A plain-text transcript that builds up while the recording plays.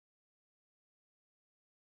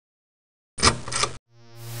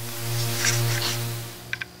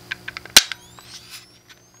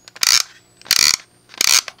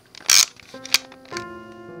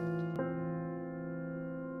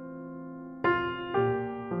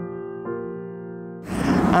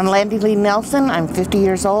I'm Landileigh Nelson. I'm 50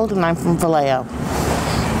 years old and I'm from Vallejo.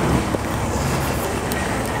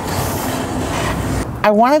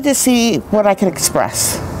 I wanted to see what I could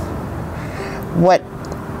express. What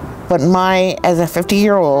as a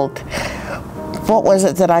 50-year-old, what was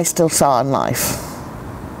it that I still saw in life?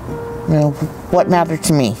 You know, what mattered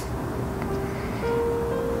to me?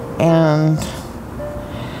 And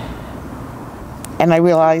I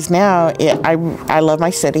realize now I love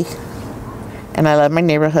my city, and I love my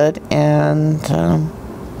neighborhood, and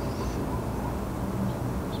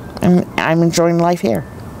I'm enjoying life here.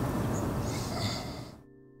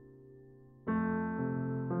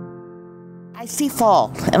 I see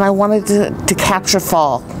fall, and I wanted to capture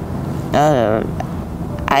fall.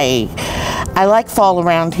 I like fall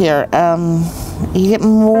around here. You get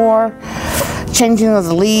more changing of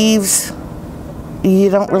the leaves.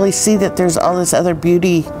 You don't really see that there's all this other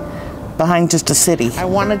beauty behind just a city. I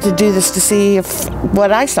wanted to do this to see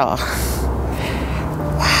what I saw.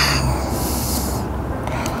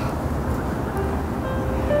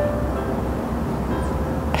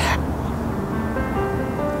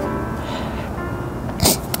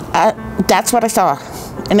 That's what I saw.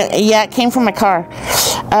 And yeah, it came from my car.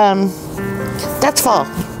 That's fall.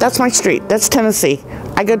 That's my street. That's Tennessee.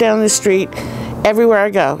 I go down this street everywhere I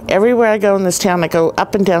go. Everywhere I go in this town, I go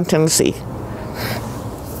up and down Tennessee.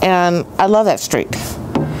 And I love that street.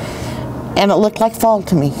 And it looked like fall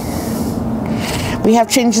to me. We have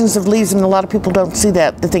changings of leaves, and a lot of people don't see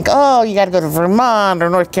that. They think, oh, you got to go to Vermont or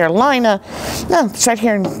North Carolina. No, it's right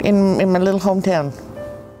here in my little hometown.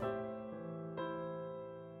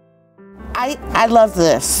 I love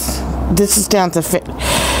this. This is down to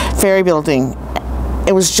Ferry Building.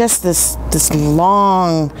 It was just this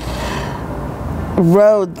long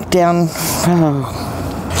road down. Oh.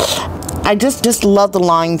 I just love the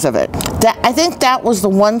lines of it. I think that was the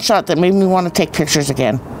one shot that made me want to take pictures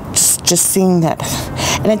again. Just seeing that,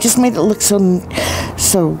 and it just made it look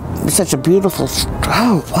such a beautiful.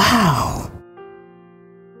 Oh wow!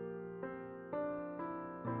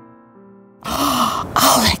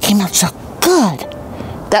 Oh, that came out so good.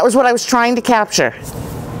 That was what I was trying to capture.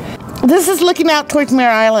 This is looking out towards Mare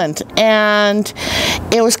Island, and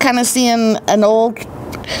it was kind of seeing an old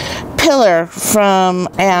pillar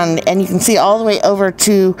and you can see all the way over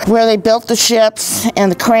to where they built the ships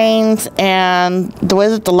and the cranes, and the way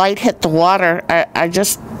that the light hit the water. I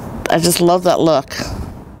just love that look.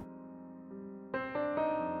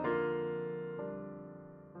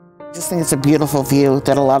 I just think it's a beautiful view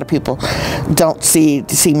that a lot of people don't see.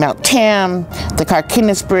 To see Mount Tam, the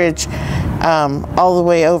Carquinez Bridge, all the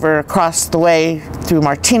way over across the way through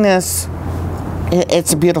Martinez.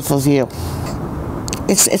 It's a beautiful view.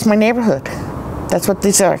 It's my neighborhood. That's what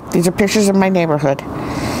these are. These are pictures of my neighborhood.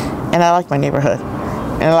 And I like my neighborhood.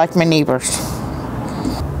 And I like my neighbors.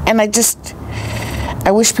 And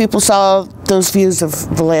I wish people saw those views of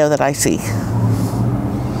Vallejo that I see.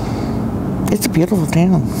 It's a beautiful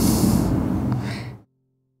town.